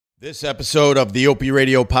This episode of the Opie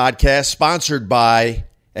Radio Podcast sponsored by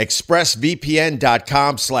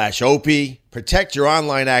expressvpn.com/Opie. Protect your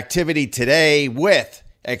online activity today with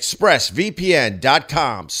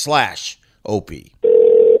expressvpn.com/Opie.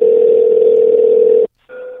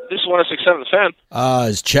 This is 106.7 The Fan.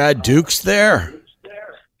 Is Chad Dukes there?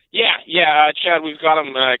 Yeah, Chad, we've got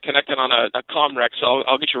him connected on a Comrec, so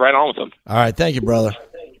I'll get you right on with him. All right, thank you, brother.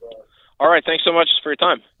 All right, thanks so much for your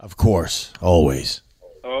time. Of course, always.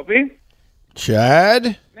 Opie?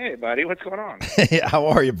 Chad? Hey, buddy, what's going on? How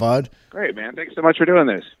are you, bud? Great, man. Thanks so much for doing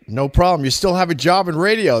this. No problem. You still have a job in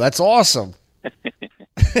radio. That's awesome.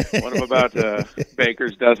 What about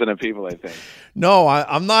Baker's dozen of people, I think? No,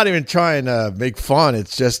 I'm not even trying to make fun.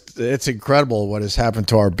 It's incredible what has happened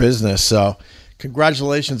to our business. So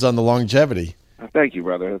congratulations on the longevity. Thank you,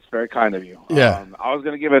 brother. That's very kind of you. Yeah. I was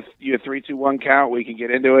going to give you a 3, 2, 1 count. We can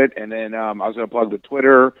get into it. And then I was going to plug the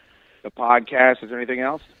Twitter, the podcast. Is there anything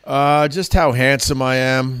else? Just how handsome I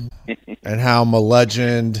am and how I'm a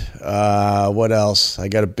legend. What else? I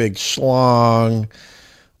got a big schlong.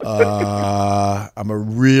 I'm a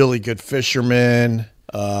really good fisherman.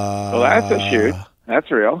 Well, that's a shoot. That's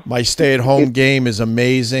real. My stay-at-home game is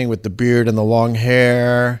amazing with the beard and the long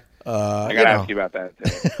hair. I got to ask you about that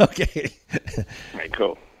today. Okay. All right,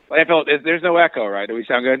 cool. Well, there's no echo, right? Do we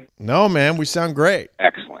sound good? No, man. We sound great.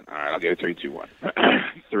 Excellent. All right, I'll give it 3, 2, 1.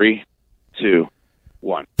 3, 2,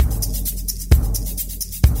 1.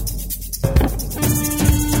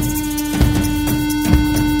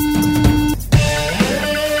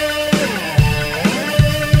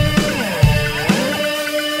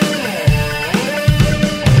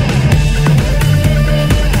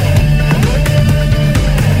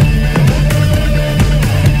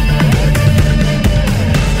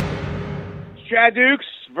 Chad Dukes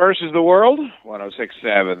versus the world,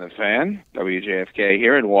 106.7 The Fan, WJFK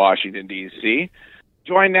here in Washington, D.C.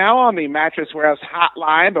 Joined now on the Mattress Warehouse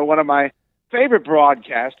hotline by one of my favorite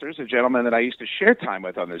broadcasters, a gentleman that I used to share time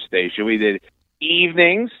with on this station. We did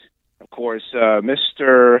evenings. Of course,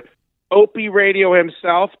 Mr. Opie Radio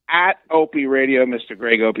himself, at Opie Radio, Mr.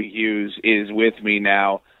 Greg Opie Hughes, is with me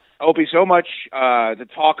now. Opie, so much to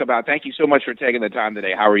talk about. Thank you so much for taking the time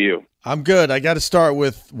today. How are you? I'm good. I got to start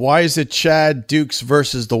with, why is it Chad Dukes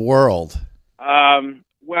versus the world?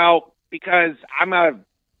 Well, because I'm a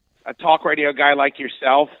talk radio guy like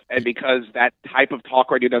yourself, and because that type of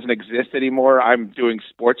talk radio doesn't exist anymore, I'm doing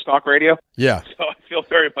sports talk radio. Yeah. So I feel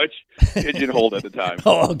very much pigeonholed at the time.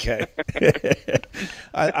 Oh, okay.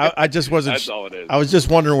 I just wasn't. That's all it is. I was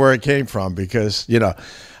just wondering where it came from because,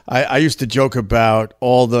 I used to joke about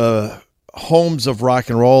all the homes of rock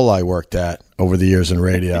and roll I worked at over the years in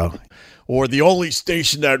radio. Or the only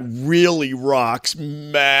station that really rocks,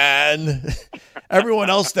 man. Everyone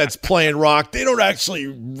else that's playing rock, they don't actually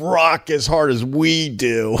rock as hard as we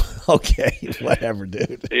do. Okay, whatever,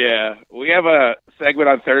 dude. Yeah, we have a segment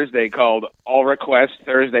on Thursday called All Request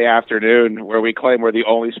Thursday Afternoon, where we claim we're the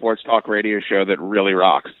only sports talk radio show that really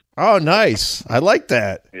rocks. Oh, nice. I like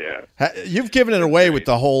that. Yeah. You've given it away with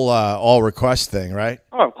the whole all request thing, right?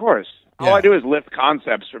 Oh, of course. All Yeah. I do is lift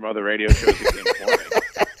concepts from other radio shows that came before me.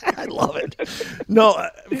 I love it. No,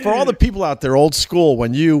 for all the people out there, old school,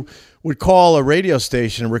 when you would call a radio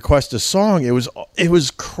station and request a song, it was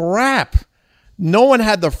crap. No one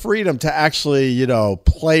had the freedom to actually,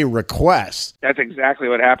 play requests. That's exactly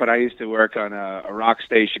what happened. I used to work on a rock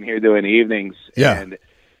station here doing evenings, Yeah. and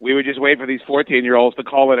we would just wait for these 14-year-olds to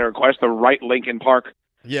call in and request the right Linkin Park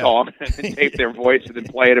song and tape their voice and then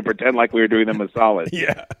play it and pretend like we were doing them a solid.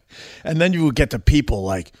 Yeah. And then you would get the people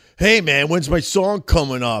like, hey, man, when's my song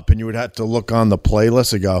coming up? And you would have to look on the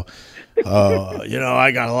playlist and go,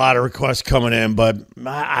 I got a lot of requests coming in, but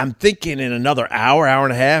I'm thinking in another hour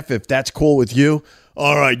and a half, if that's cool with you.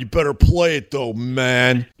 All right, you better play it, though,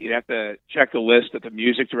 man. You'd have to check the list that the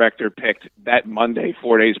music director picked that Monday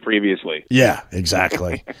 4 days previously. Yeah,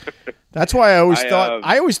 exactly. That's why I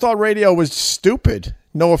always thought radio was stupid.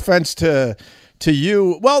 No offense to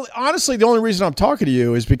you. Well, honestly, the only reason I'm talking to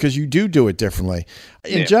you is because you do it differently.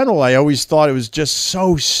 In general, I always thought it was just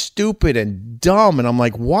so stupid and dumb. And I'm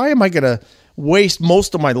like, why am I going to waste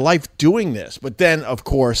most of my life doing this? But then, of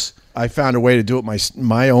course, I found a way to do it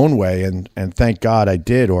my own way. And thank God I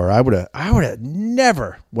did, or I would have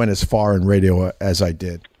never went as far in radio as I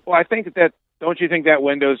did. Well, I think that don't you think that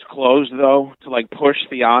window's closed, though, to, push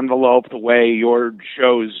the envelope the way your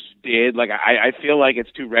shows did? I feel like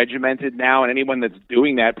it's too regimented now, and anyone that's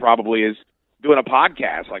doing that probably is doing a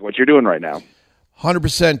podcast like what you're doing right now.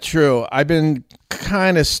 100% true. I've been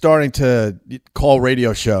kind of starting to call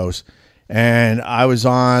radio shows, and I was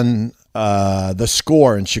on The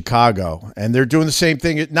Score in Chicago, and they're doing the same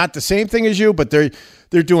thing. Not the same thing as you, but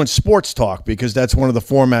they're doing sports talk because that's one of the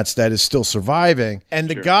formats that is still surviving. And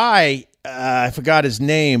the guy, I forgot his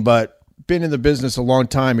name, but been in the business a long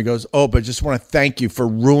time. He goes, "Oh, but just want to thank you for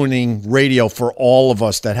ruining radio for all of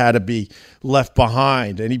us that had to be left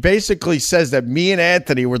behind." And he basically says that me and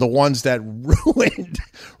Anthony were the ones that ruined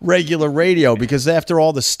regular radio because after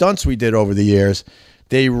all the stunts we did over the years,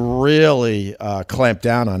 they really clamped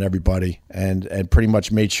down on everybody and pretty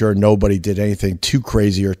much made sure nobody did anything too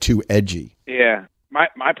crazy or too edgy. Yeah.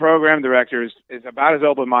 My program director is about as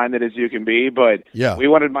open-minded as you can be, but we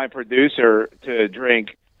wanted my producer to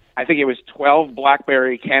drink, I think it was 12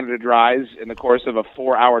 Blackberry Canada Dries in the course of a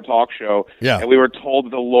 4-hour talk show. Yeah. And we were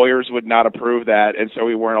told the lawyers would not approve that, and so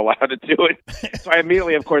we weren't allowed to do it. So I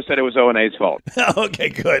immediately, of course, said it was O&A's fault. Okay,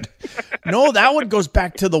 good. No, that one goes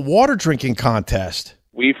back to the water drinking contest.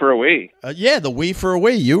 Wee for a wee. The wee for a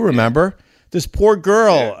wee. You remember. This poor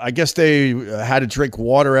girl, I guess they had to drink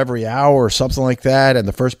water every hour or something like that, and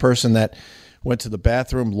the first person that went to the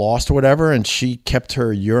bathroom lost or whatever, and she kept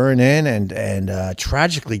her urine in and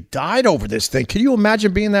tragically died over this thing. Can you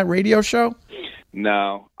imagine being that radio show?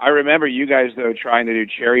 No. I remember you guys, though, trying to do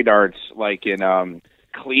cherry darts like in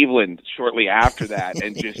Cleveland shortly after that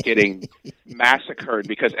and just getting massacred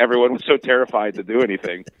because everyone was so terrified to do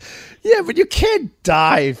anything. Yeah, but you can't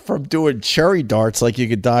die from doing cherry darts like you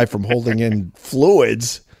could die from holding in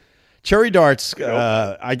fluids. Cherry darts,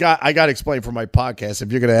 I got to explain for my podcast.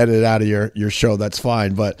 If you're going to edit it out of your show, that's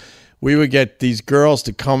fine. But we would get these girls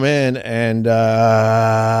to come in and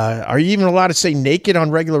are you even allowed to say naked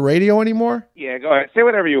on regular radio anymore? Yeah, go ahead. Say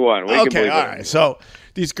whatever you want. Okay, all right. So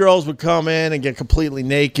these girls would come in and get completely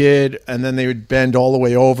naked, and then they would bend all the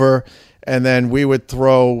way over, and then we would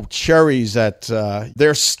throw cherries at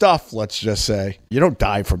their stuff, let's just say. You don't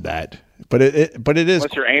die from that. But it is.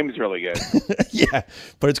 Unless your aim's really good. Yeah,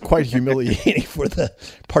 but it's quite humiliating for the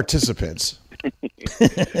participants. But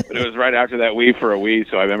it was right after that wee for a wee,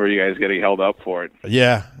 so I remember you guys getting held up for it.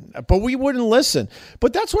 Yeah, but we wouldn't listen.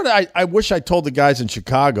 But that's what I wish I told the guys in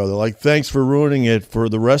Chicago. They're like, thanks for ruining it for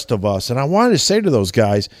the rest of us. And I wanted to say to those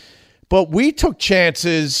guys, but we took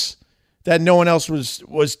chances that no one else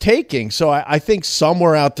was taking. So I think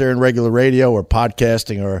somewhere out there in regular radio or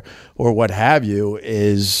podcasting or what have you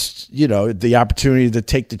is, the opportunity to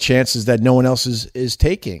take the chances that no one else is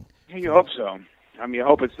taking. You hope so. I mean, I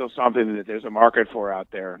hope it's still something that there's a market for out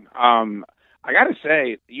there. I got to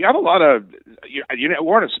say, you have a lot of, you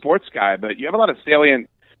weren't a sports guy, but you have a lot of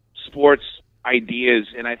salient sports ideas,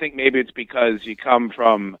 and I think maybe it's because you come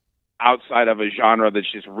from outside of a genre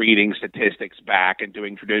that's just reading statistics back and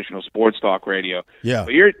doing traditional sports talk radio. Yeah.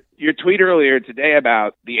 But your tweet earlier today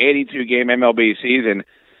about the 82-game MLB season,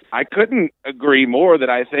 I couldn't agree more that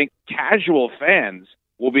I think casual fans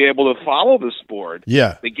will be able to follow the sport.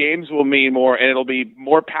 Yeah. The games will mean more, and it'll be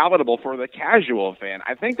more palatable for the casual fan.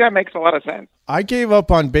 I think that makes a lot of sense. I gave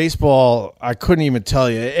up on baseball. I couldn't even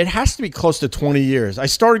tell you. It has to be close to 20 years. I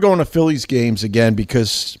started going to Phillies games again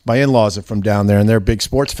because my in-laws are from down there, and they're big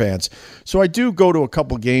sports fans. So I do go to a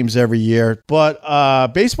couple games every year.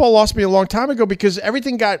 But baseball lost me a long time ago because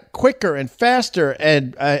everything got quicker and faster,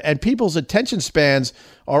 and people's attention spans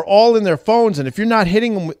are all in their phones, and if you're not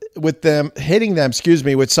hitting them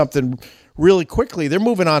with something really quickly, they're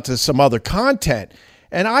moving on to some other content.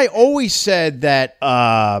 And I always said that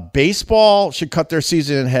baseball should cut their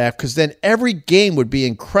season in half because then every game would be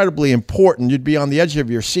incredibly important. You'd be on the edge of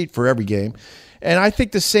your seat for every game. And I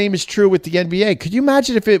think the same is true with the NBA. Could you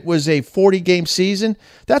imagine if it was a 40-game season?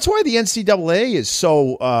 That's why the NCAA is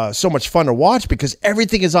so much fun to watch because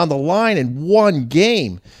everything is on the line in one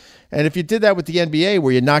game. And if you did that with the NBA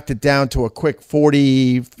where you knocked it down to a quick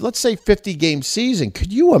 40, let's say 50-game season,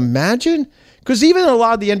 could you imagine? Because even a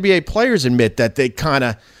lot of the NBA players admit that they kind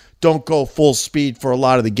of don't go full speed for a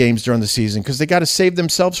lot of the games during the season because they got to save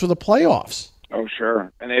themselves for the playoffs. Oh,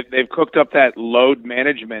 sure. And they've cooked up that load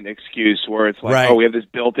management excuse where it's like, right. We have this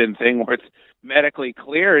built-in thing where it's medically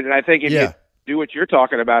cleared. And I think if you do what you're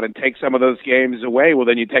talking about and take some of those games away, well,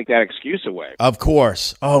 then you take that excuse away. Of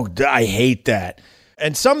course. Oh, I hate that.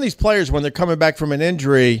 And some of these players, when they're coming back from an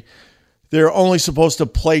injury, they're only supposed to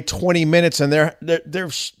play 20 minutes, and they're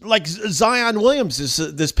like Zion Williams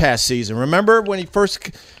this past season. Remember when he first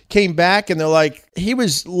came back, and they're like, he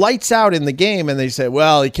was lights out in the game, and they said,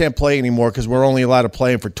 well, he can't play anymore because we're only allowed to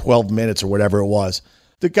play him for 12 minutes or whatever it was.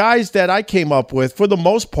 The guys that I came up with, for the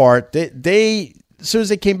most part, they as soon as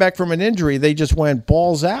they came back from an injury, they just went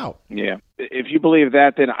balls out. Yeah. If you believe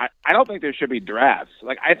that, then I don't think there should be drafts.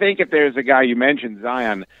 Like, I think if there's a guy, you mentioned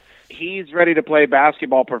Zion, he's ready to play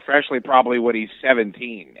basketball professionally probably when he's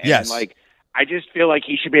 17. And yes. like, I just feel like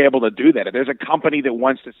he should be able to do that. If there's a company that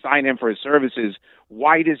wants to sign him for his services,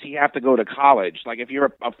 why does he have to go to college? Like, if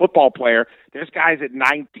you're a football player, there's guys at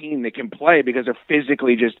 19 that can play because they're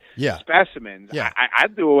physically just specimens. Yeah.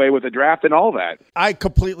 I'd do away with the draft and all that. I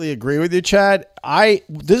completely agree with you, Chad.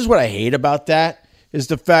 This is what I hate about that, is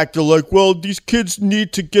the fact they're like, well, these kids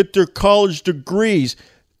need to get their college degrees.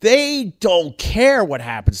 They don't care what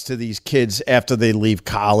happens to these kids after they leave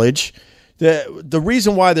college. The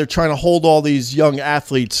reason why they're trying to hold all these young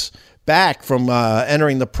athletes back from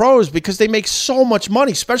entering the pros because they make so much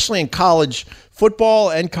money, especially in college football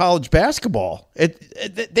and college basketball.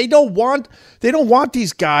 They don't want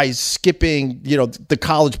these guys skipping, the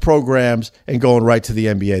college programs and going right to the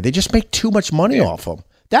NBA. They just make too much money off them.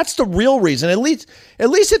 That's the real reason. At least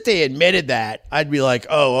if they admitted that, I'd be like,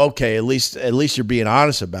 oh, okay, at least you're being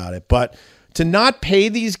honest about it. But to not pay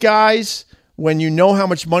these guys when you know how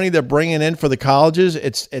much money they're bringing in for the colleges,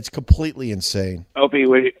 it's completely insane. Opie,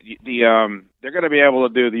 they're going to be able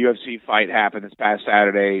to do the UFC fight happen this past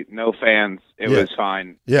Saturday. No fans. It was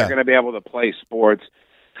fine. Yeah. They're going to be able to play sports.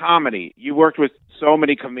 Comedy. You worked with so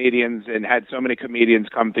many comedians and had so many comedians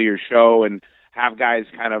come to your show and have guys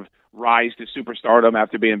kind of rise to superstardom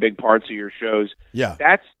after being big parts of your shows. Yeah.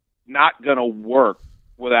 That's not going to work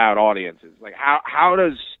without audiences. Like, how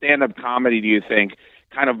does stand-up comedy, do you think,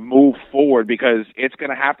 kind of move forward, because it's going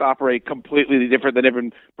to have to operate completely different than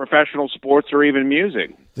even professional sports or even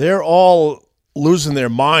music? They're all losing their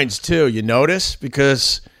minds too, you notice?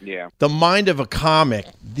 Because the mind of a comic,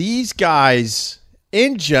 these guys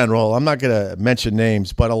in general, I'm not going to mention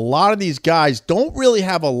names, but a lot of these guys don't really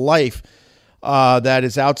have a life that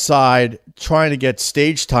is outside trying to get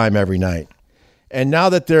stage time every night. And now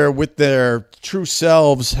that they're with their true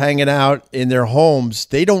selves hanging out in their homes,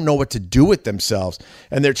 they don't know what to do with themselves.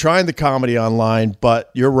 And they're trying the comedy online,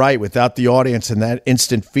 but you're right, without the audience and that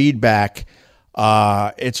instant feedback,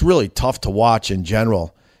 it's really tough to watch in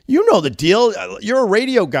general. You know the deal. You're a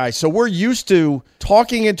radio guy, so we're used to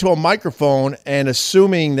talking into a microphone and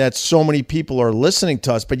assuming that so many people are listening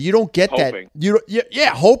to us, but you don't get hoping.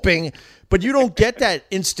 Hoping. But you don't get that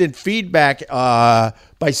instant feedback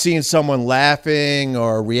by seeing someone laughing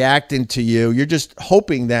or reacting to you. You're just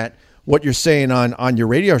hoping that what you're saying on your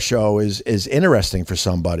radio show is interesting for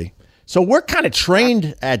somebody. So we're kind of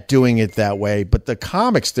trained at doing it that way, but the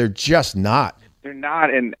comics, they're just not. They're not,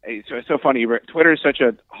 and it's so funny. Twitter is such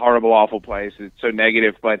a horrible, awful place. It's so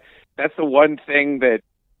negative, but that's the one thing that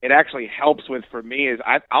it actually helps with for me is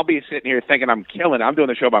I'll be sitting here thinking I'm killing it. I'm doing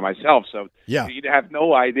the show by myself, so you have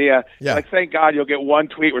no idea. Yeah. Like, thank God you'll get one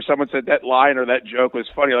tweet where someone said that line or that joke was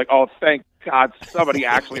funny. Like, oh, thank God somebody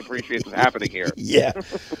actually appreciates what's happening here. Yeah.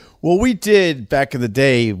 Well, we did back in the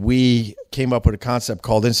day. We came up with a concept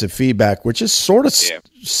called instant feedback, which is sort of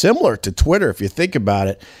similar to Twitter if you think about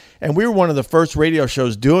it. And we were one of the first radio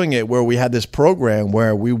shows doing it where we had this program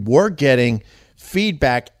where we were getting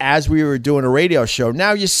feedback as we were doing a radio show.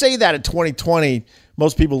 Now, you say that in 2020,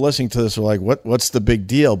 most people listening to this are like, what's the big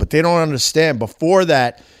deal? But they don't understand. Before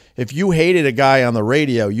that, if you hated a guy on the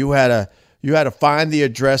radio, you had to find the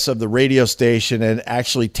address of the radio station and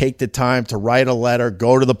actually take the time to write a letter,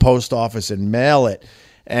 go to the post office and mail it.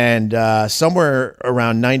 And somewhere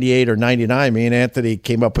around 98 or 99, me and Anthony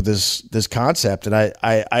came up with this concept. And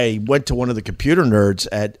I went to one of the computer nerds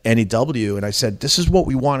at NEW and I said, this is what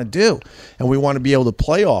we want to do. And we want to be able to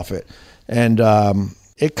play off it. And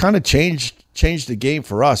it kind of changed the game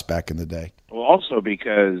for us back in the day. Well, also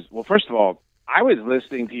because, first of all, I was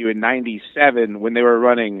listening to you in 97 when they were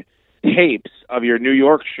running tapes of your New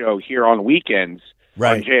York show here on weekends.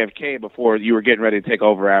 Right. On JFK before you were getting ready to take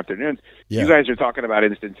over afternoons. Yeah. You guys are talking about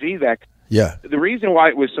instant feedback. Yeah. The reason why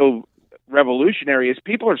it was so revolutionary is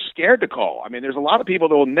people are scared to call. I mean, there's a lot of people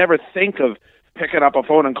that will never think of picking up a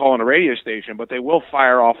phone and calling a radio station, but they will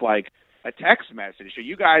fire off like a text message. So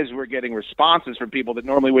you guys were getting responses from people that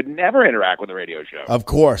normally would never interact with a radio show. Of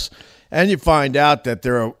course. And you find out that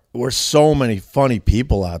there were so many funny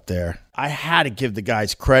people out there. I had to give the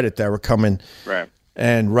guys credit that were coming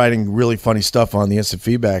and writing really funny stuff on the instant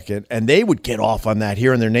feedback. And they would get off on that,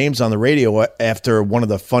 hearing their names on the radio after one of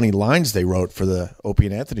the funny lines they wrote for the Opie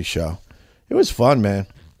and Anthony show. It was fun, man.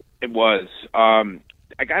 It was.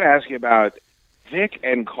 I got to ask you about Vic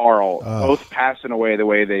and Carl both passing away the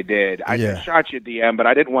way they did. I shot you a DM, but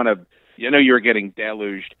I didn't want to. You were getting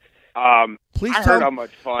deluged. Please I heard how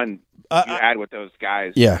much fun you had with those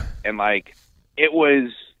guys. Yeah. And like, it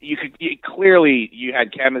was, clearly you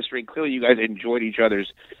had chemistry. Clearly you guys enjoyed each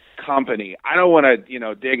other's company. I don't want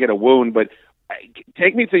to, dig at a wound, but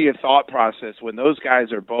take me through your thought process when those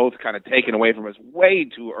guys are both kind of taken away from us way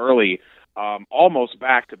too early, almost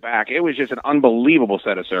back to back. It was just an unbelievable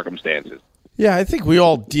set of circumstances. Yeah, I think we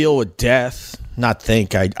all deal with death. Not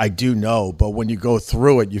think, I do know, but when you go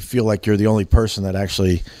through it, you feel like you're the only person that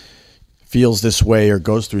actually feels this way or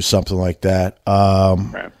goes through something like that.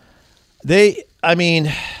 Right.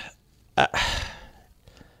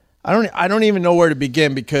 I don't even know where to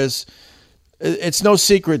begin, because it's no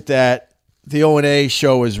secret that the O&A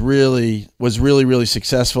show was really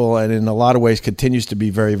successful, and in a lot of ways continues to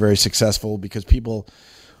be very, very successful, because people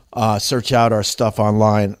search out our stuff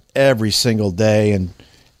online every single day,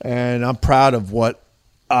 and I'm proud of what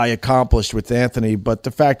I accomplished with Anthony. But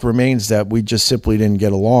the fact remains that we just simply didn't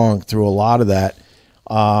get along through a lot of that.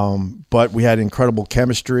 But we had incredible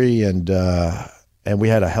chemistry, and we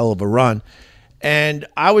had a hell of a run. And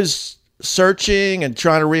I was searching and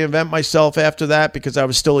trying to reinvent myself after that, because I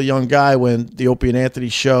was still a young guy when the Opie and Anthony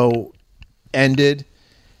show ended.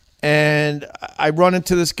 And I run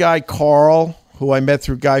into this guy, Carl, who I met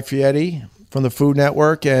through Guy Fieri from the Food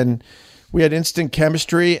Network, and we had instant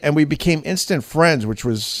chemistry, and we became instant friends, which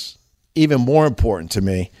was even more important to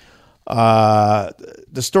me.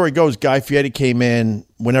 The story goes, Guy Fieri came in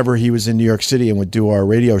whenever he was in New York City and would do our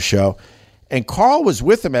radio show, and Carl was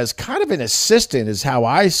with him as kind of an assistant, is how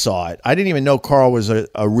I saw it. I didn't even know Carl was a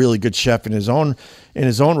really good chef in his own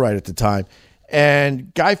right at the time.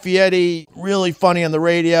 And Guy Fieri, really funny on the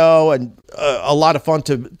radio, and a lot of fun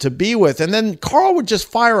to be with. And then Carl would just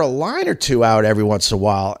fire a line or two out every once in a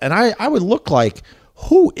while. And I would look like,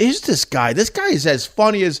 who is this guy? This guy is as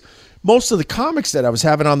funny as most of the comics that I was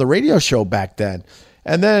having on the radio show back then.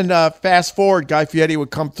 And then fast forward, Guy Fieri would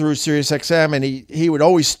come through SiriusXM, and he would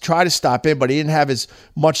always try to stop in, but he didn't have as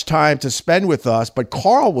much time to spend with us. But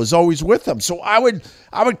Carl was always with him. So I would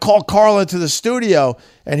call Carl into the studio,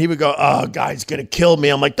 and he would go, "Oh, Guy's going to kill me."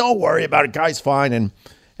 I'm like, "Don't worry about it. Guy's fine." And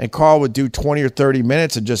Carl would do 20 or 30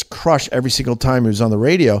 minutes and just crush every single time he was on the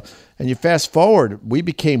radio. And you fast forward, we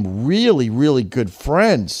became really, really good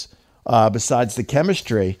friends besides the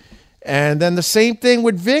chemistry. And then the same thing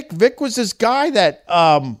with Vic. Vic was this guy that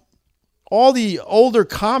all the older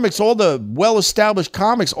comics, all the well-established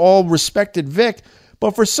comics, all respected Vic.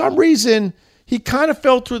 But for some reason, he kind of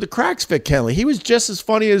fell through the cracks, Vic Henley. He was just as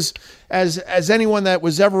funny as anyone that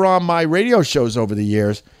was ever on my radio shows over the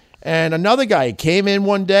years. And another guy came in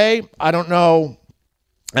one day. I don't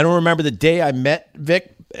remember the day I met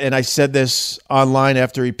Vic, and I said this online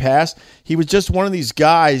after he passed. He was just one of these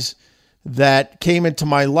guys that came into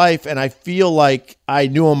my life, and I feel like I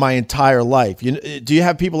knew him my entire life. Do you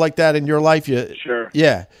have people like that in your life? Sure.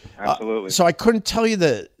 Yeah. Absolutely. So I couldn't tell you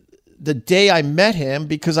the day I met him,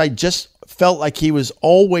 because I just felt like he was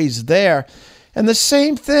always there. And the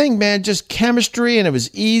same thing, man, just chemistry, and it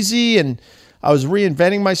was easy, and I was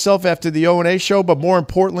reinventing myself after the O&A show, but more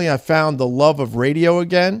importantly, I found the love of radio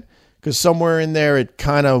again, because somewhere in there it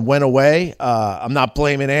kind of went away. I'm not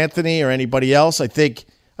blaming Anthony or anybody else. I think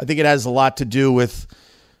it has a lot to do with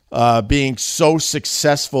being so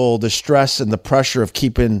successful. The stress and the pressure of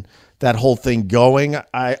keeping that whole thing going,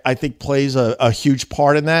 I think plays a huge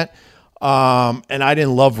part in that. And I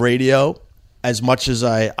didn't love radio as much as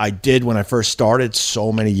I did when I first started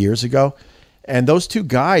so many years ago. And those two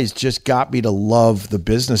guys just got me to love the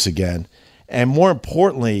business again. And more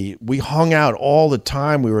importantly, we hung out all the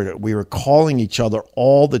time. We were calling each other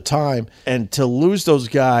all the time. And to lose those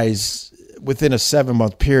guys within a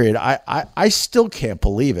 7-month period, I still can't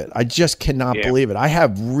believe it. I just cannot believe it. I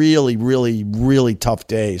have really, really, really tough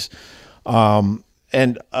days. And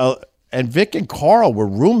Vic and Carl were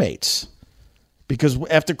roommates, because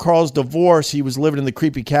after Carl's divorce, he was living in the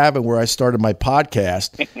creepy cabin where I started my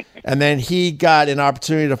podcast. And then he got an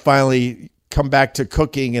opportunity to finally come back to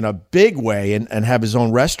cooking in a big way and have his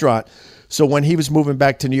own restaurant. So when he was moving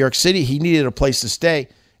back to New York City, he needed a place to stay.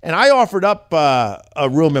 And I offered up a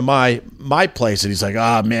room in my place, and he's like,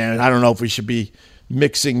 "Ah, man, I don't know if we should be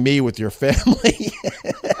mixing me with your family."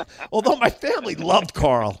 Although my family loved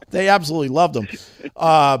Carl. They absolutely loved him.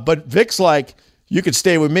 But Vic's like, "You could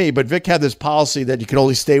stay with me." But Vic had this policy that you could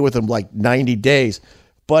only stay with him like 90 days.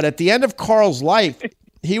 But at the end of Carl's life,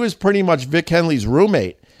 he was pretty much Vic Henley's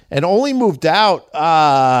roommate, and only moved out,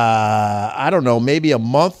 I don't know, maybe a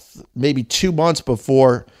month, maybe 2 months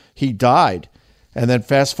before he died. And then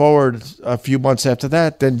fast forward a few months after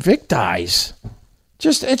that, then Vic dies.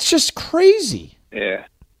 It's just crazy. Yeah,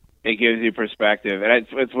 it gives you perspective, and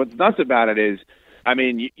it's what's nuts about it is, I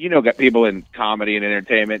mean, got people in comedy and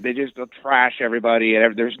entertainment, they'll trash everybody, and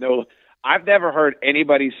I've never heard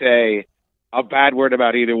anybody say a bad word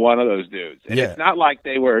about either one of those dudes, and it's not like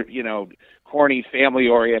they were, corny,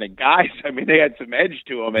 family-oriented guys. I mean, they had some edge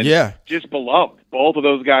to them, and just beloved. Both of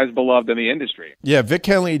those guys beloved in the industry. Yeah, Vic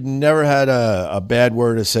Henley never had a bad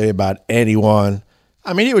word to say about anyone.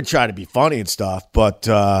 I mean, he would try to be funny and stuff, but,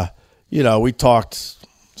 we talked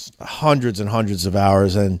hundreds and hundreds of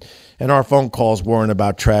hours, and our phone calls weren't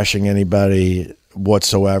about trashing anybody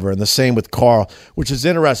whatsoever. And the same with Carl, which is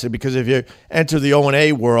interesting because if you enter the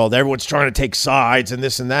O&A world, everyone's trying to take sides and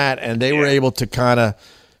this and that, and they were able to kind of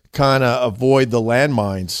avoid the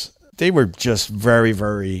landmines. They were just very,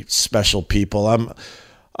 very special people.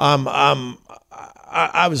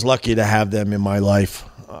 I was lucky to have them in my life.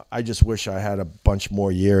 I just wish I had a bunch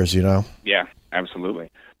more years, Yeah, absolutely.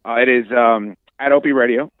 It is at Opie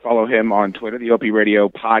Radio. Follow him on Twitter, the Opie Radio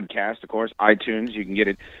podcast, of course, iTunes. You can get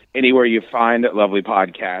it anywhere you find lovely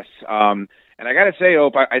podcasts. And I got to say,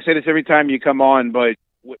 Ope, I say this every time you come on, but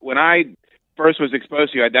when I first was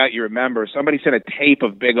exposed to you, I doubt you remember, somebody sent a tape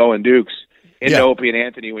of Big O and Dukes into Opie and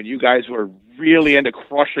Anthony when you guys were really into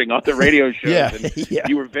crushing other radio shows. And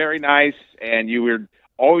you were very nice, and you were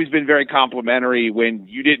always been very complimentary when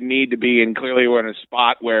you didn't need to be, and clearly you were in a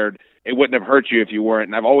spot where it wouldn't have hurt you if you weren't.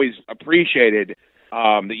 And I've always appreciated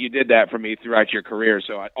that you did that for me throughout your career.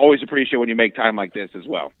 So I always appreciate when you make time like this as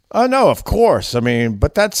well. No, of course. I mean,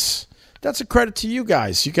 but that's a credit to you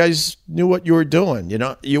guys. You guys knew what you were doing.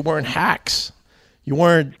 You weren't hacks. You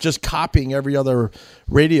weren't just copying every other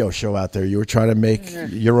radio show out there. You were trying to make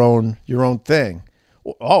your own thing.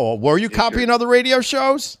 Oh, were you copying other radio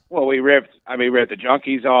shows? Well, we ripped the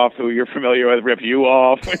Junkies off, who you're familiar with, ripped you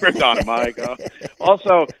off. We ripped Don and Mike off.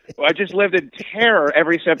 Also, I just lived in terror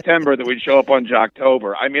every September that we'd show up on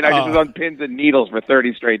Jocktober. I mean, I just was on pins and needles for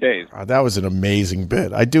 30 straight days. That was an amazing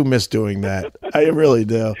bit. I do miss doing that. I really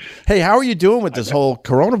do. Hey, how are you doing with this whole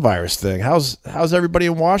coronavirus thing? How's everybody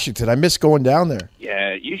in Washington? I miss going down there.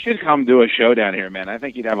 Yeah, you should come do a show down here, man. I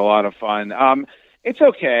think you'd have a lot of fun. It's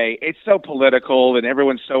okay. It's so political, and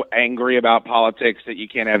everyone's so angry about politics that you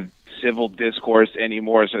can't have civil discourse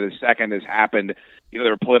anymore. So the second this happened,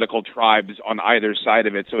 there are political tribes on either side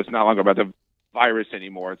of it. So it's no longer about the virus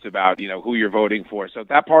anymore. It's about, who you're voting for. So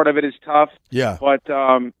that part of it is tough. Yeah. But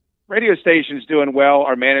radio station's doing well.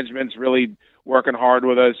 Our management's really working hard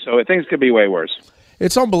with us. So things could be way worse.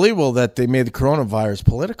 It's unbelievable that they made the coronavirus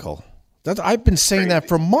political. I've been saying that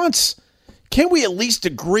for months. Can't we at least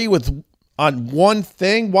agree on one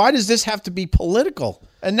thing? Why does this have to be political?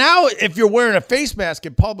 And now if you're wearing a face mask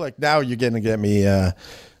in public, now you're going to get me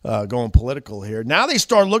going political here. Now they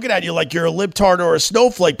start looking at you like you're a libtard or a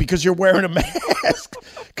snowflake because you're wearing a mask.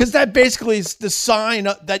 Because that basically is the sign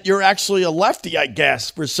that you're actually a lefty, I guess,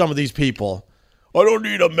 for some of these people. I don't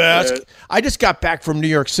need a mask. I just got back from New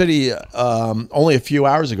York City only a few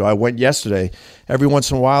hours ago. I went yesterday. Every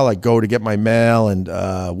once in a while, I go to get my mail and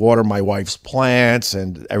water my wife's plants.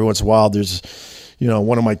 And every once in a while, there's,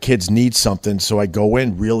 one of my kids needs something. So I go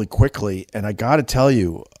in really quickly. And I got to tell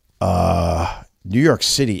you, New York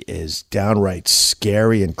City is downright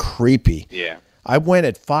scary and creepy. Yeah. I went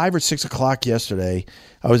at 5 or 6 o'clock yesterday.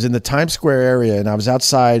 I was in the Times Square area, and I was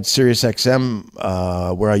outside Sirius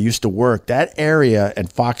XM where I used to work. That area,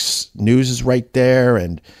 and Fox News is right there,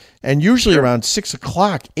 and usually around 6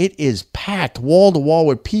 o'clock, it is packed wall to wall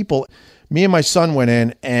with people. Me and my son went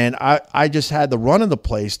in, and I just had the run of the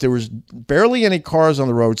place. There was barely any cars on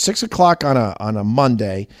the road. 6 o'clock on a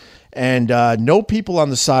Monday, and no people on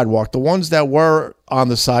the sidewalk. The ones that were on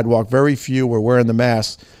the sidewalk, very few were wearing the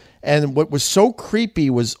masks. And what was so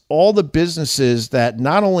creepy was all the businesses that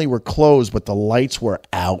not only were closed, but the lights were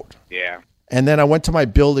out. Yeah. And then I went to my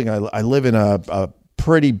building. I live in a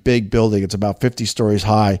pretty big building. It's about 50 stories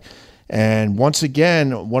high. And once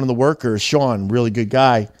again, one of the workers, Sean, really good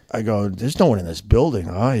guy, I go, there's no one in this building,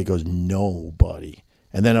 huh? He goes, nobody.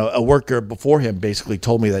 And then a worker before him basically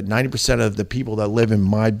told me that 90% of the people that live in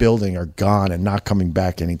my building are gone and not coming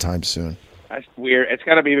back anytime soon. That's weird. It's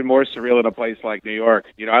got to be even more surreal in a place like New York.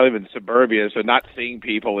 I live in suburbia, so not seeing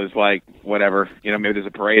people is like whatever. Maybe there's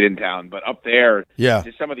a parade in town, but up there,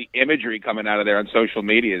 just some of the imagery coming out of there on social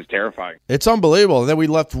media is terrifying. It's unbelievable. And then we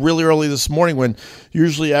left really early this morning when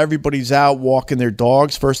usually everybody's out walking their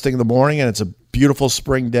dogs first thing in the morning, and it's a beautiful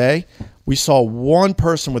spring day. We saw one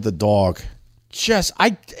person with a dog. It's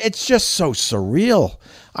just so surreal.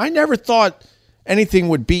 I never thought anything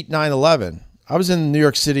would beat 9/11. I was in New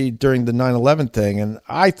York City during the 9/11 thing, and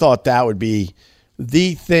I thought that would be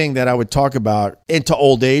the thing that I would talk about into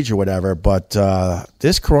old age or whatever. But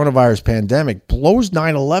this coronavirus pandemic blows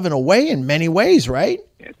 9/11 away in many ways, right?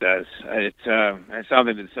 It does. It's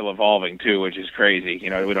something that's still evolving, too, which is crazy. We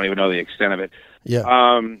don't even know the extent of it.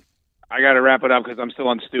 Yeah. I got to wrap it up because I'm still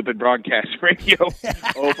on stupid broadcast radio.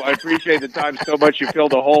 Oh, I appreciate the time so much. You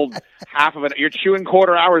filled a whole half of it. You're chewing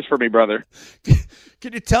quarter hours for me, brother.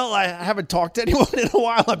 Can you tell I haven't talked to anyone in a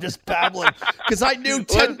while? I'm just babbling because I knew.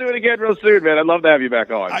 Let's do it again real soon, man. I'd love to have you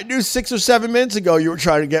back on. I knew 6 or 7 minutes ago you were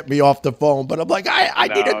trying to get me off the phone, but I'm like, I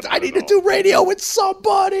need to do radio with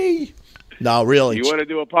somebody. No, really. You want to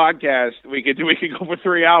do a podcast? We could go for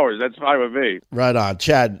 3 hours. That's fine with me. Right on,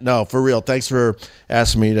 Chad. No, for real. Thanks for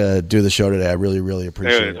asking me to do the show today. I really, really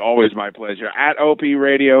appreciate it. It's always my pleasure. At OP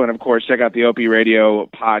Radio, and of course, check out the OP Radio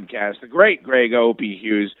podcast. The great Greg O.P.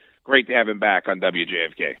 Hughes. Great to have him back on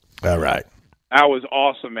WJFK. All right. That was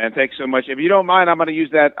awesome, man. Thanks so much. If you don't mind, I'm going to use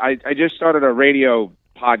that. I just started a radio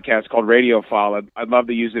podcast called Radio File. I'd love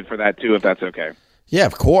to use it for that, too, if that's okay. Yeah,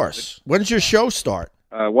 of course. When does your show start?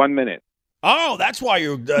 1 minute. Oh, that's why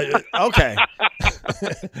you're okay.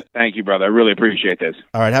 Thank you, brother. I really appreciate this.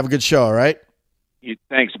 All right. Have a good show, all right?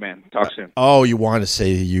 Thanks, man. Talk soon. Oh, you want to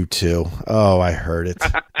say you too. Oh, I heard it.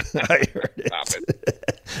 I heard it. Stop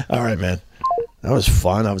it. All right, man. That was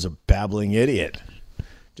fun. I was a babbling idiot.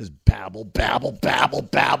 Just babble, babble, babble,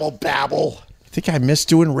 babble, babble. I think I miss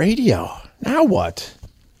doing radio. Now what?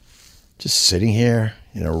 Just sitting here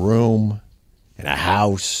in a room, in a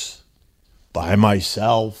house, by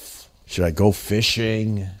myself. Should I go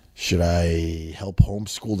fishing? Should I help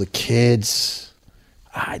homeschool the kids?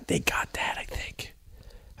 They got that, I think.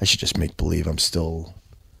 I should just make believe I'm still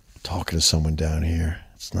talking to someone down here.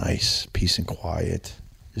 It's nice, peace and quiet.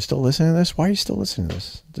 You're still listening to this? Why are you still listening to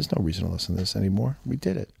this? There's no reason to listen to this anymore. We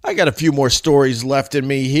did it. I got a few more stories left in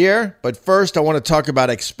me here, but first I want to talk about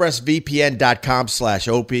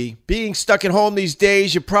expressvpn.com/OP. Being stuck at home these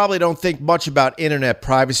days, you probably don't think much about internet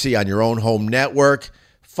privacy on your own home network.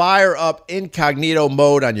 Fire up incognito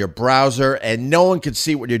mode on your browser and no one can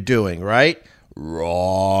see what you're doing, right?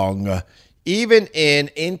 Wrong. Even in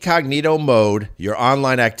incognito mode, your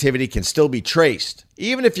online activity can still be traced.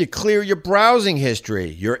 Even if you clear your browsing history,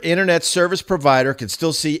 your internet service provider can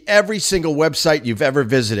still see every single website you've ever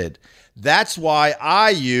visited. That's why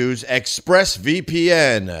I use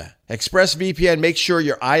ExpressVPN. ExpressVPN makes sure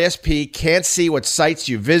your ISP can't see what sites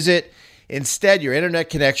you visit. Instead, your internet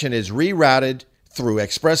connection is rerouted through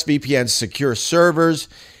ExpressVPN's secure servers.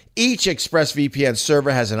 Each ExpressVPN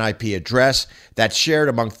server has an IP address that's shared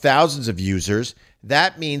among thousands of users.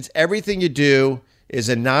 That means everything you do is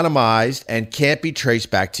anonymized and can't be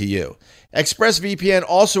traced back to you. ExpressVPN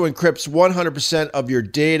also encrypts 100% of your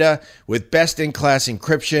data with best-in-class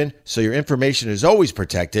encryption, so your information is always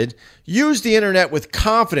protected. Use the internet with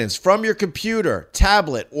confidence from your computer,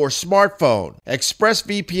 tablet, or smartphone.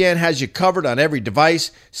 ExpressVPN has you covered on every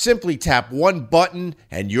device. Simply tap one button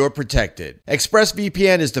and you're protected.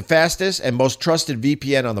 ExpressVPN is the fastest and most trusted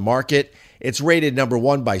VPN on the market. It's rated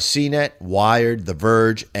 #1 by CNET, Wired, The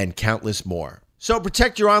Verge, and countless more. So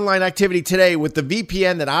protect your online activity today with the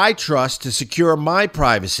VPN that I trust to secure my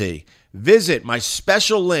privacy. Visit my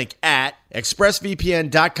special link at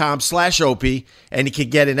expressvpn.com/OP and you can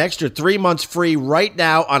get an extra 3 months free right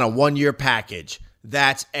now on a 1-year package.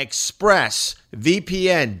 That's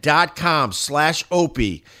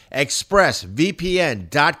expressvpn.com/OP.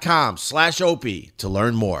 expressvpn.com/OP to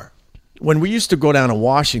learn more. When we used to go down to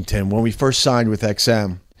Washington, when we first signed with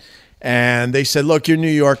XM, and they said, look, you're New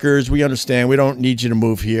Yorkers. We understand. We don't need you to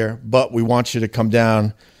move here, but we want you to come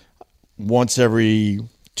down once every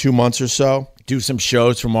 2 months or so, do some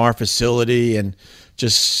shows from our facility and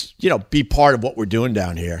just, be part of what we're doing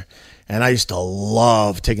down here. And I used to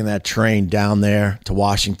love taking that train down there to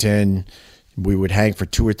Washington. We would hang for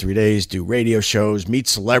 2 or 3 days, do radio shows, meet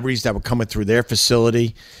celebrities that were coming through their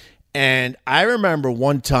facility. And I remember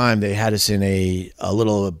one time they had us in a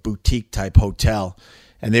little boutique type hotel.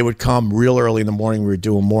 And they would come real early in the morning. We were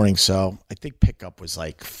doing morning, so I think pickup was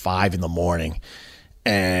like 5 in the morning.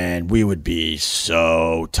 And we would be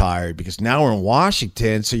so tired because now we're in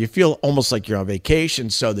Washington, so you feel almost like you're on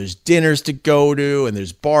vacation. So there's dinners to go to and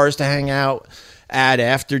there's bars to hang out at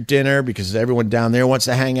after dinner because everyone down there wants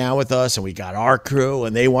to hang out with us. And we got our crew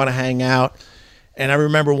and they want to hang out. And I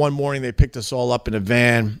remember one morning they picked us all up in a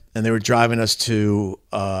van and they were driving us to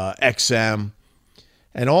XM.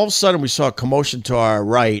 And all of a sudden, we saw a commotion to our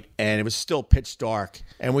right, and it was still pitch dark.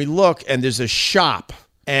 And we look, and there's a shop,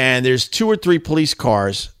 and there's 2 or 3 police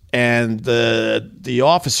cars, and the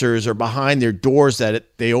officers are behind their doors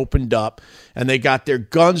that they opened up, and they got their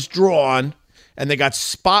guns drawn, and they got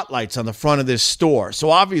spotlights on the front of this store. So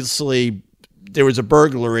obviously, there was a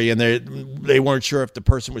burglary, and they weren't sure if the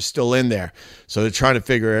person was still in there. So they're trying to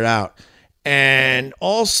figure it out. And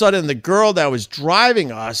all of a sudden, the girl that was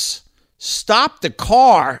driving us stopped the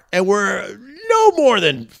car, and we're no more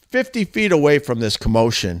than 50 feet away from this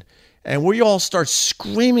commotion. And we all start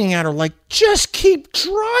screaming at her like, just keep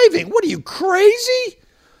driving. What are you, crazy?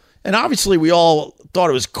 And obviously we all thought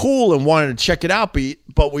it was cool and wanted to check it out,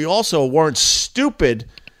 but we also weren't stupid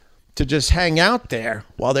to just hang out there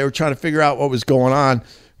while they were trying to figure out what was going on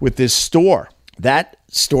with this store. That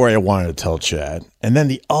story I wanted to tell, Chad. And then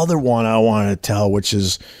the other one I wanted to tell, which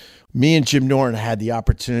is me and Jim Norton had the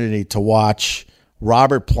opportunity to watch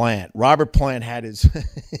Robert Plant. Robert Plant had his,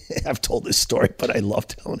 I've told this story, but I love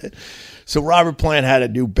telling it. So Robert Plant had a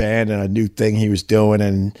new band and a new thing he was doing,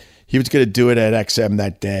 and he was going to do it at XM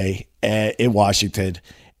that day in Washington.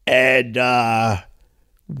 And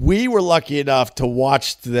we were lucky enough to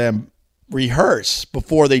watch them rehearse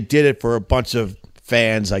before they did it for a bunch of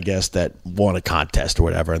fans, I guess, that won a contest or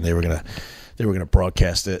whatever, and they were gonna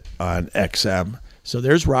broadcast it on XM. So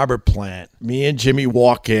there's Robert Plant. Me and Jimmy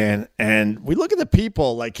walk in, and we look at the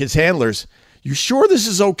people, like his handlers. You sure this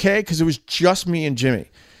is okay? Because it was just me and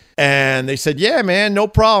Jimmy. And they said, yeah, man, no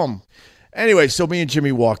problem. Anyway, so me and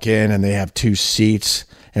Jimmy walk in, and they have 2 seats,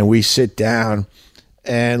 and we sit down.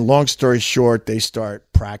 And long story short, they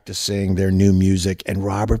start practicing their new music, and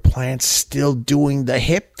Robert Plant's still doing the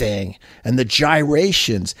hip thing and the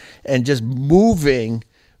gyrations and just moving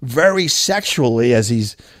very sexually as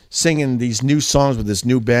he's singing these new songs with this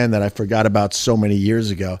new band that I forgot about so many years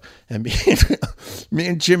ago. And me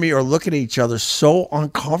and Jimmy are looking at each other so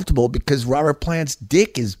uncomfortable because Robert Plant's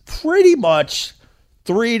dick is pretty much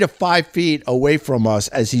 3 to 5 feet away from us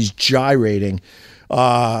as he's gyrating.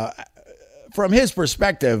 From his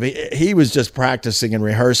perspective, he was just practicing and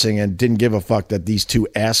rehearsing and didn't give a fuck that these 2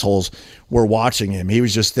 assholes were watching him. He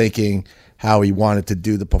was just thinking how he wanted to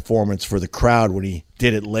do the performance for the crowd when he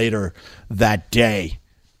did it later that day.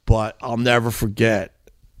 But I'll never forget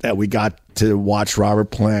that we got to watch Robert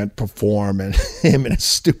Plant perform and him and his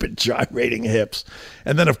stupid gyrating hips.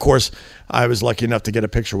 And then, of course, I was lucky enough to get a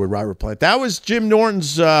picture with Robert Plant. That was Jim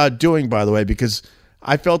Norton's doing, by the way, because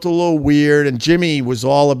I felt a little weird, and Jimmy was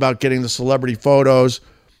all about getting the celebrity photos,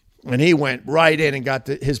 and he went right in and got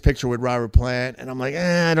his picture with Robert Plant, and I'm like,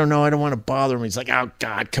 I don't know, I don't want to bother him. He's like, oh,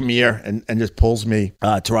 God, come here, and just pulls me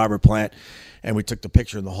to Robert Plant, and we took the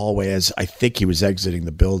picture in the hallway as I think he was exiting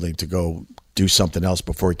the building to go do something else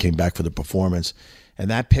before he came back for the performance. And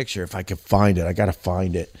that picture, if I could find it, I got to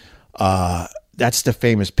find it. That's the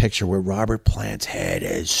famous picture where Robert Plant's head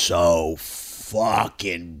is so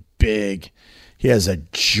fucking big. He has a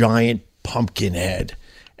giant pumpkin head,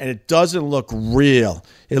 and it doesn't look real.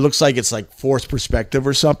 It looks like it's like forced perspective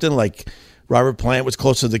or something, like Robert Plant was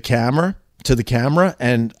close to the camera,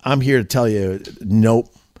 and I'm here to tell you,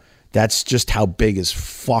 nope, that's just how big his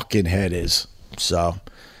fucking head is. So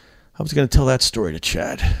I was going to tell that story to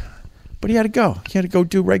Chad, but he had to go. He had to go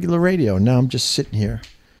do regular radio, and now I'm just sitting here.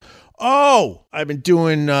 Oh, I've been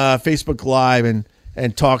doing Facebook Live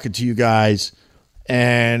and talking to you guys.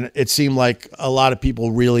 And it seemed like a lot of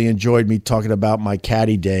people really enjoyed me talking about my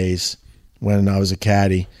caddy days when I was a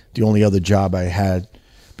caddy, the only other job I had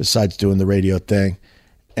besides doing the radio thing.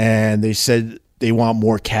 And they said they want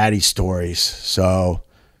more caddy stories. So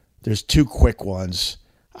there's 2 quick ones.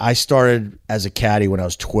 I started as a caddy when I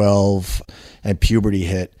was 12 and puberty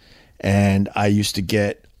hit. And I used to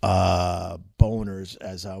get boners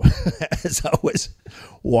as I was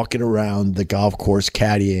walking around the golf course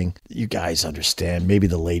caddying. You guys understand. Maybe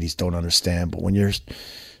the ladies don't understand, but when you're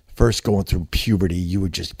first going through puberty, you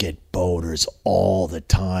would just get boners all the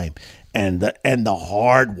time, and the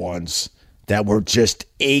hard ones that were just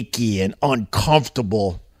achy and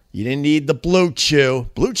uncomfortable. You didn't need the Blue Chew.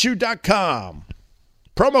 BlueChew.com.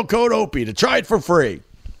 Promo code Opie to try it for free.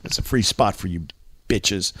 That's a free spot for you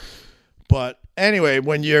bitches. But anyway,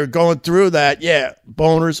 when you're going through that, yeah,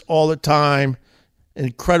 boners all the time,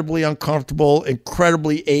 incredibly uncomfortable,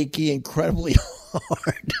 incredibly achy, incredibly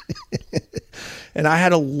hard. And I had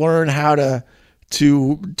to learn how to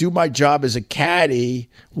do my job as a caddy,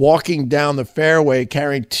 walking down the fairway,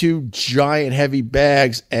 carrying 2 giant heavy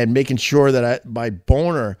bags and making sure that my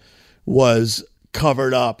boner was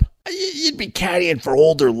covered up. You'd be caddying for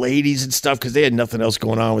older ladies and stuff because they had nothing else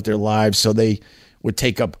going on with their lives, so they would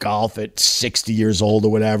take up golf at 60 years old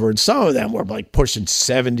or whatever. And some of them were like pushing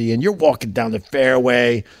 70, and you're walking down the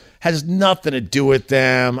fairway. Has nothing to do with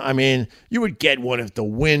them. I mean, you would get one if the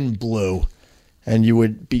wind blew, and you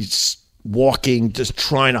would be walking just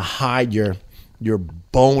trying to hide your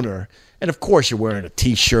boner. And of course, you're wearing a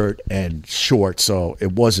T-shirt and shorts, so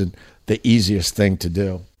it wasn't the easiest thing to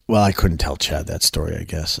do. Well, I couldn't tell Chad that story, I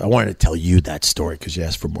guess. I wanted to tell you that story because you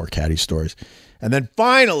asked for more caddy stories. And then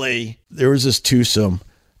finally, there was this twosome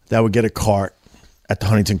that would get a cart at the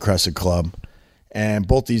Huntington Crescent Club. And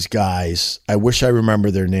both these guys, I wish I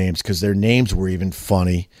remember their names because their names were even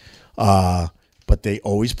funny. But they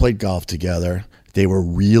always played golf together. They were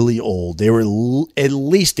really old. They were at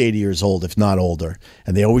least 80 years old, if not older.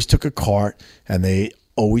 And they always took a cart, and they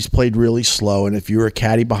always played really slow. And if you were a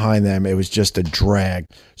caddy behind them, it was just a drag.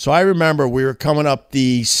 So I remember we were coming up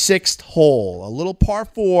the 6th hole, a little par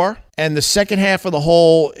 4, and the second half of the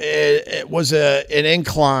hole, it was an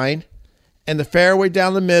incline, and the fairway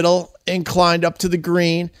down the middle inclined up to the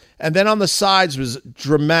green, and then on the sides was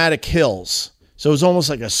dramatic hills. So it was almost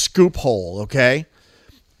like a scoop hole, okay?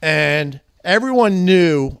 And everyone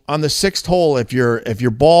knew on the 6th hole, if your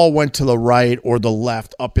ball went to the right or the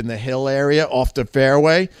left up in the hill area off the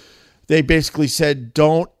fairway, they basically said,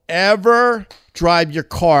 don't ever drive your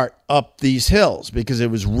cart up these hills because it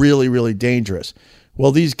was really, really dangerous.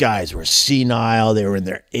 Well, these guys were senile. They were in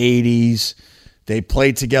their 80s. They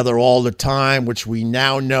played together all the time, which we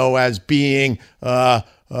now know as being gay.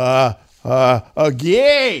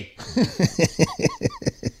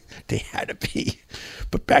 They had to be.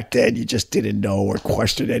 But back then, you just didn't know or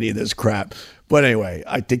question any of this crap. But anyway,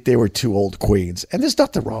 I think they were 2 old queens. And there's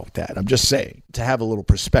nothing wrong with that. I'm just saying, to have a little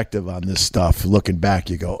perspective on this stuff, looking back,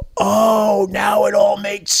 you go, oh, now it all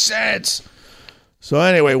makes sense. So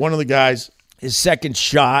anyway, one of the guys, his second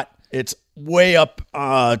shot, it's way up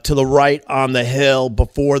to the right on the hill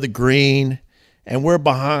before the green. And we're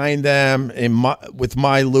behind them with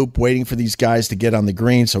my loop waiting for these guys to get on the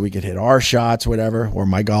green so we could hit our shots, whatever, or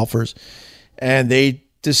my golfers. And they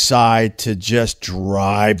decide to just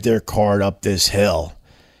drive their cart up this hill.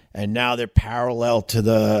 And now they're parallel to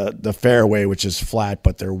the fairway, which is flat,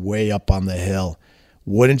 but they're way up on the hill.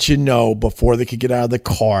 Wouldn't you know, before they could get out of the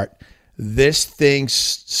cart, this thing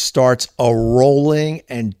starts rolling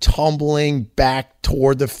and tumbling back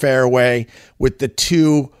toward the fairway with the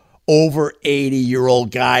 2 over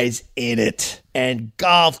 80-year-old guys in it, and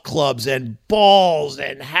golf clubs and balls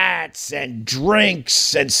and hats and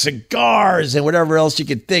drinks and cigars and whatever else you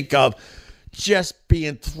can think of just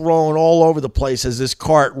being thrown all over the place as this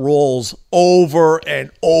cart rolls over and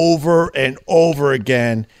over and over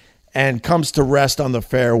again and comes to rest on the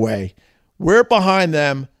fairway. We're behind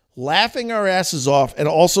them, laughing our asses off and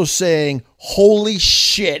also saying, holy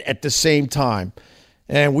shit, at the same time.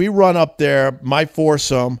 And we run up there, my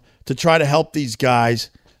foursome, to try to help these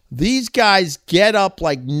guys. These guys get up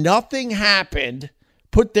like nothing happened,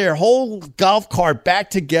 put their whole golf cart back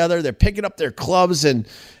together. They're picking up their clubs and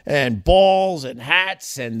balls and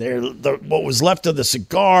hats and what was left of the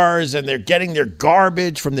cigars, and they're getting their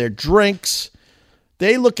garbage from their drinks.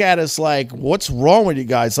 They look at us like, what's wrong with you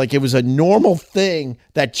guys? Like it was a normal thing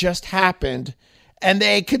that just happened. And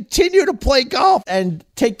they continue to play golf and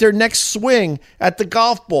take their next swing at the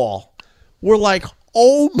golf ball. We're like,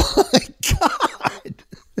 oh my God.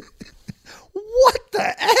 What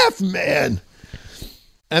the F, man?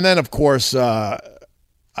 And then, of course,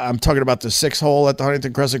 I'm talking about the 6th hole at the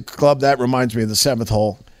Huntington Crescent Club. That reminds me of the 7th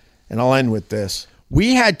hole. And I'll end with this.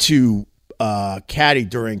 We had to caddy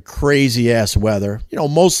during crazy-ass weather. You know,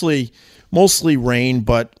 mostly rain,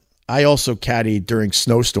 but I also caddied during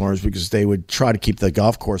snowstorms because they would try to keep the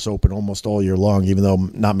golf course open almost all year long, even though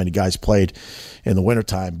not many guys played in the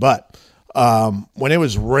wintertime. But when it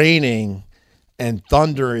was raining and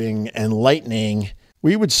thundering and lightning,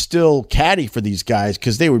 we would still caddy for these guys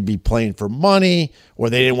because they would be playing for money or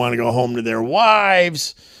they didn't want to go home to their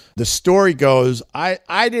wives. The story goes,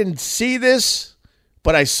 I didn't see this,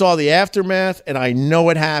 but I saw the aftermath and I know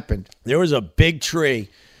it happened. There was a big tree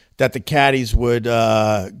that the caddies would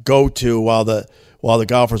go to while the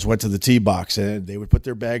golfers went to the tee box, and they would put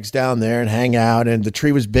their bags down there and hang out. And the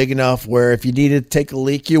tree was big enough where if you needed to take a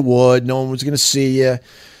leak, you would. No one was going to see you.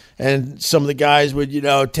 And some of the guys would,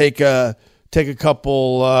 take a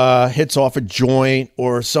couple hits off a joint,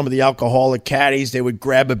 or some of the alcoholic caddies, they would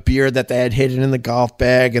grab a beer that they had hidden in the golf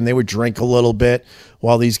bag and they would drink a little bit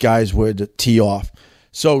while these guys would tee off.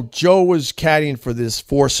 So Joe was caddying for this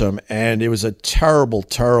foursome, and it was a terrible,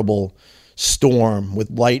 terrible storm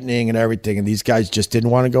with lightning and everything. And these guys just didn't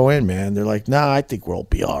want to go in, man. They're like, nah, I think we'll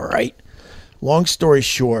be all right. Long story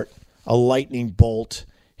short, a lightning bolt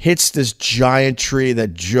hits this giant tree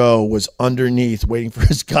that Joe was underneath waiting for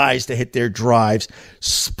his guys to hit their drives,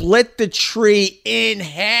 split the tree in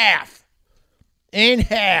half, and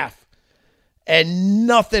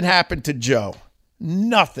nothing happened to Joe.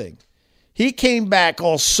 Nothing. He came back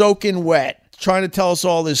all soaking wet, trying to tell us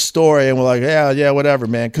all this story, and we're like, yeah, whatever,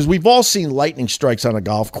 man, because we've all seen lightning strikes on a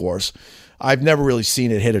golf course. I've never really seen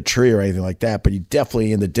it hit a tree or anything like that, but you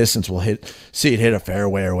definitely in the distance will see it hit a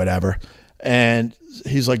fairway or whatever. And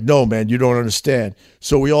he's like, no, man, you don't understand.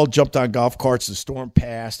 So we all jumped on golf carts. The storm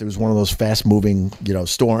passed. It was one of those fast-moving,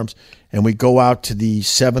 storms. And we go out to the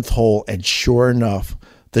 7th hole, and sure enough,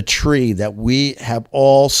 the tree that we have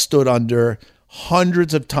all stood under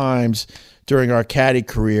hundreds of times during our caddy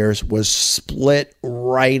careers was split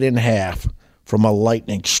right in half from a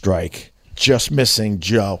lightning strike, just missing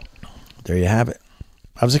Joe. There you have it.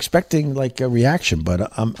 I was expecting like a reaction,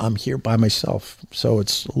 but I'm here by myself, so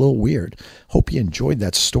it's a little weird. Hope you enjoyed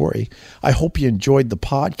that story. I hope you enjoyed the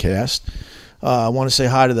podcast. I want to say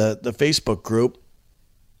hi to the Facebook group.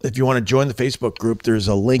 If you want to join the Facebook group, there's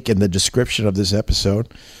a link in the description of this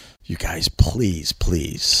episode. You guys, please,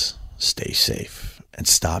 please stay safe and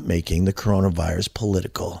stop making the coronavirus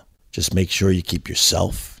political. Just make sure you keep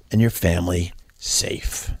yourself and your family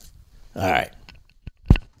safe. All right.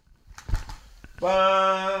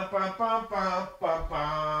 Ba, ba, ba, ba, ba,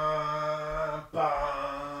 ba, ba.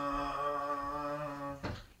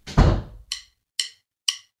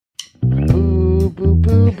 Boo, boo,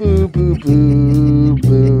 boo, boo, boo, boo,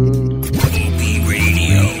 boo. AB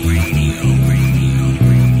Radio.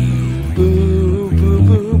 Boo, boo,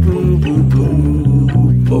 boo, boo, boo, boo,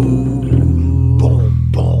 boo. Boom,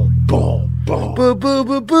 boom, boom, boom. Boo, boo,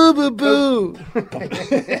 boo, boo, boo, boo.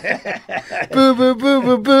 Boo, boo, boo,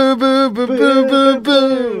 boo, boo, boo, boo, boo, boo,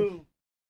 boo.